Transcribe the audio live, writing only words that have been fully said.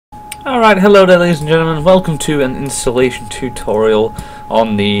Alright, hello there ladies and gentlemen, welcome to an installation tutorial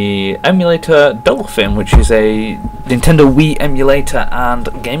on the emulator Dolphin, which is a Nintendo Wii emulator and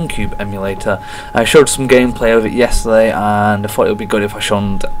GameCube emulator. I showed some gameplay of it yesterday and I thought it would be good if I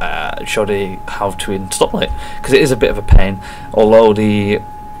showed how to install it, because it is a bit of a pain, although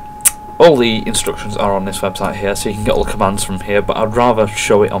all the instructions are on this website here, so you can get all the commands from here, but I'd rather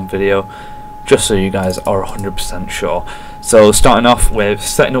show it on video just so you guys are 100% sure. So starting off with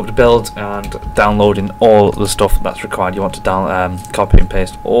setting up the build and downloading all the stuff that's required. You want to copy and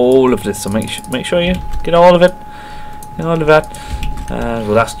paste all of this, so make sure you get all of it.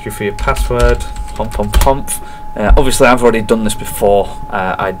 We'll ask you for your password. Obviously I've already done this before.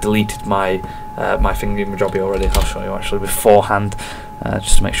 I deleted my thingy-majobby already. I'll show you actually beforehand,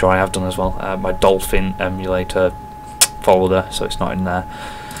 just to make sure I have done as well. My Dolphin emulator folder, so it's not in there.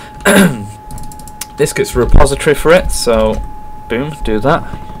 This gets a repository for it, so boom, do that.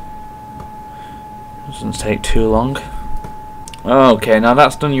 Doesn't take too long. Okay, now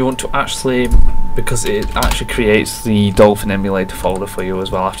that's done, you want to actually, because it actually creates the Dolphin emulator folder for you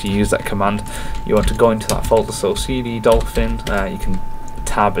as well after you use that command, you want to go into that folder, so cd Dolphin, you can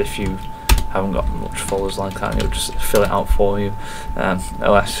tab if you haven't got much folders like that, and it'll just fill it out for you.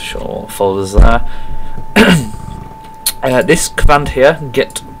 LS, sure, folders there. This command here,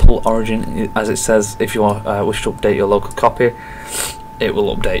 get pull origin, as it says, if you wish to update your local copy, it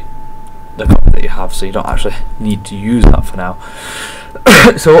will update the copy that you have, so you don't actually need to use that for now.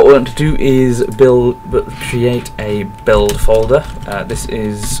 So what we want to do is create a build folder. This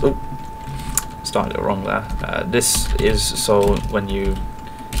is, started it wrong there. This is so when you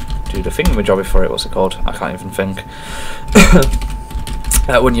do the thingamajobby for it, what's it called? I can't even think.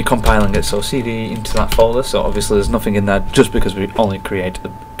 When you're compiling it, so cd into that folder, so obviously there's nothing in there just because we only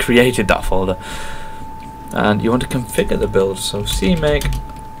created that folder, and you want to configure the build, so cmake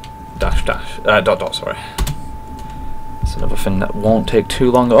 -- sorry, it's another thing that won't take too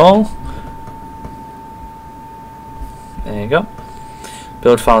long at all. There you go.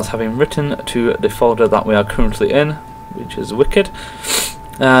 Build files having written to the folder that we are currently in, which is wicked.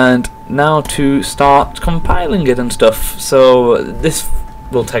 And now to start compiling it and stuff. So this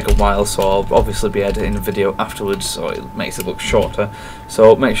will take a while, so I'll obviously be editing the video afterwards, so it makes it look shorter.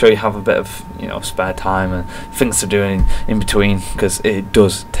 So make sure you have a bit of spare time and things to do in between, because it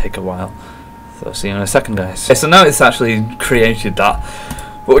does take a while. So see you in a second, guys. Okay, so now it's actually created that,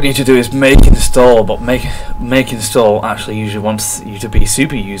 what we need to do is make install, but make install actually usually wants you to be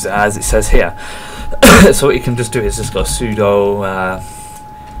super user, as it says here. So what you can just do is just go sudo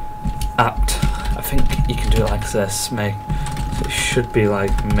apt, I think you can do it like this, make, so it should be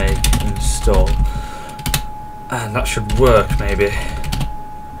like make install, and that should work maybe.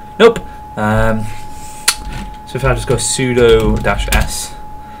 Nope. So if I just go sudo -s,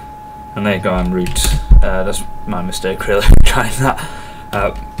 and there you go, I'm root. That's my mistake really, trying that.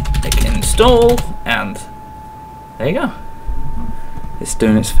 Make install, and there you go, it's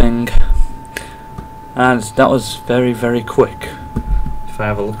doing its thing, and that was very quick. If I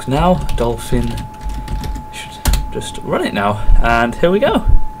have a look now, Dolphin should just run it now, and here we go.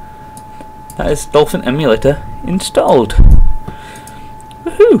 That is Dolphin emulator installed.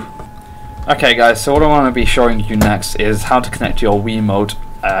 Woohoo! Okay guys, so what I want to be showing you next is how to connect your Wiimote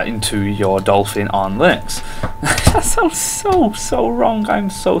into your Dolphin on Linux. That sounds so wrong, I'm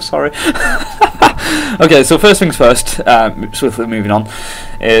so sorry. Okay, so first things first, swiftly moving on,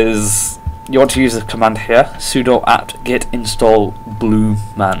 is you want to use the command here, sudo apt-get install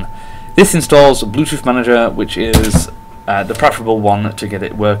blueman. This installs Bluetooth Manager, which is the preferable one to get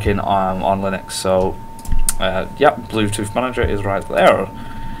it working on Linux. So yeah, Bluetooth Manager is right there.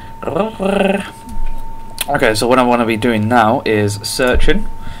 Okay, so what I want to be doing now is searching,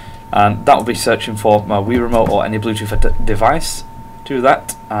 and that will be searching for my Wii Remote or any Bluetooth device. Do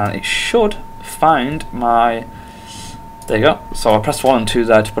that, and it should find my. There you go. So I pressed 1 and 2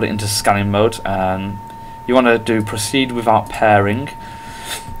 there to put it into scanning mode, and you want to do proceed without pairing.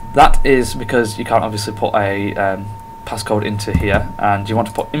 That is because you can't obviously put a passcode into here, and you want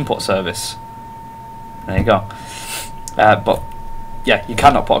to put input service. There you go. But yeah, you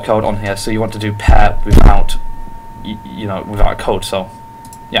cannot put a code on here, so you want to do pair without, without a code. So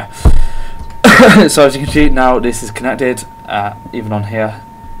yeah. So as you can see now, this is connected, even on here,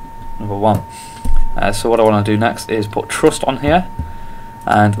 number 1. So what I want to do next is put trust on here,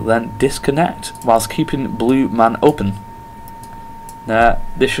 and then disconnect whilst keeping blueman open.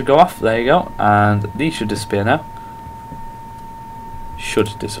 This should go off. There you go, and these should disappear now.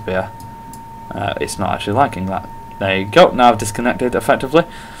 Should disappear. It's not actually liking that. There you go. Now I've disconnected effectively.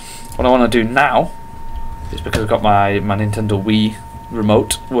 What I want to do now is, because I've got my Nintendo Wii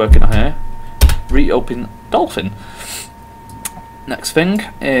remote working here. Reopen Dolphin. Next thing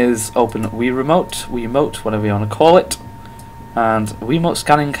is open Wiimote, whatever you want to call it. And Wiimote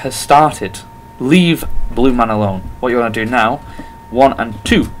scanning has started. Leave blueman alone. What you want to do now, 1 and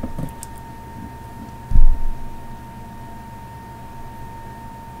 2.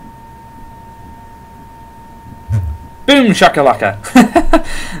 Boom shakalaka!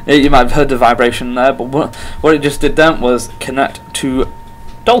 You might have heard the vibration there, but what it just did then was connect to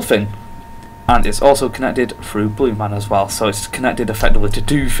Dolphin. And it's also connected through blueman as well, so it's connected effectively to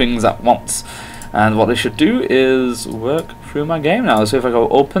 2 things at once. And what they should do is work through my game now. So if I go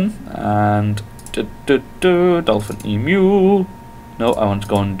open and Dolphin emu. No, I want to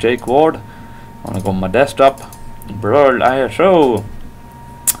go on Jake Ward. I want to go on my desktop. Brawl ISO.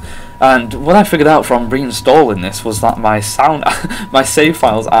 And what I figured out from reinstalling this was that my sound, my save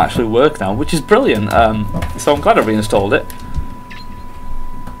files actually work now, which is brilliant. So I'm glad I reinstalled it.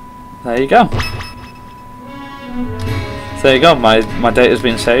 There you go. So there you go. My data's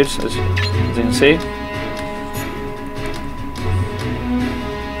been saved, as you can see.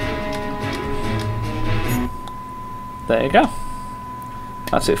 There you go.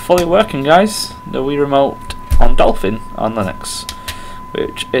 That's it, fully working, guys. The Wii Remote on Dolphin on Linux,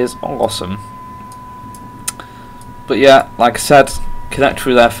 which is awesome. But yeah, like I said, connect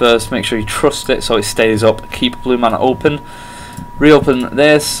through there first, make sure you trust it so it stays up, keep blueman open, reopen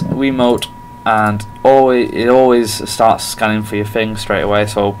this Wiimote, and it always starts scanning for your thing straight away,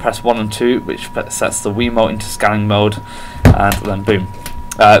 so press 1 and 2, which sets the Wiimote into scanning mode, and then boom.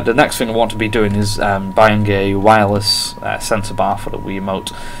 The next thing I want to be doing is buying a wireless sensor bar for the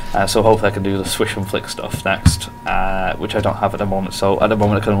Wiimote, so hopefully I can do the swish and flick stuff next, which I don't have at the moment. So at the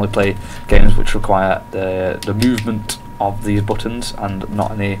moment I can only play games which require the movement of these buttons and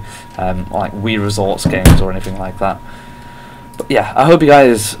not any like Wii Resorts games or anything like that. But yeah, I hope you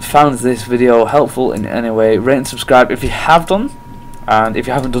guys found this video helpful in any way. Rate and subscribe if you have done, and if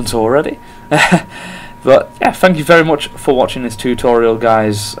you haven't done so already. But yeah, thank you very much for watching this tutorial,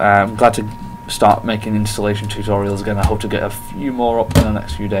 guys. I'm glad to start making installation tutorials again. I hope to get a few more up in the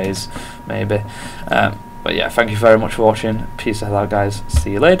next few days, maybe. But yeah, thank you very much for watching. Peace out, guys.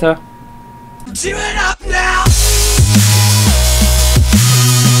 See you later.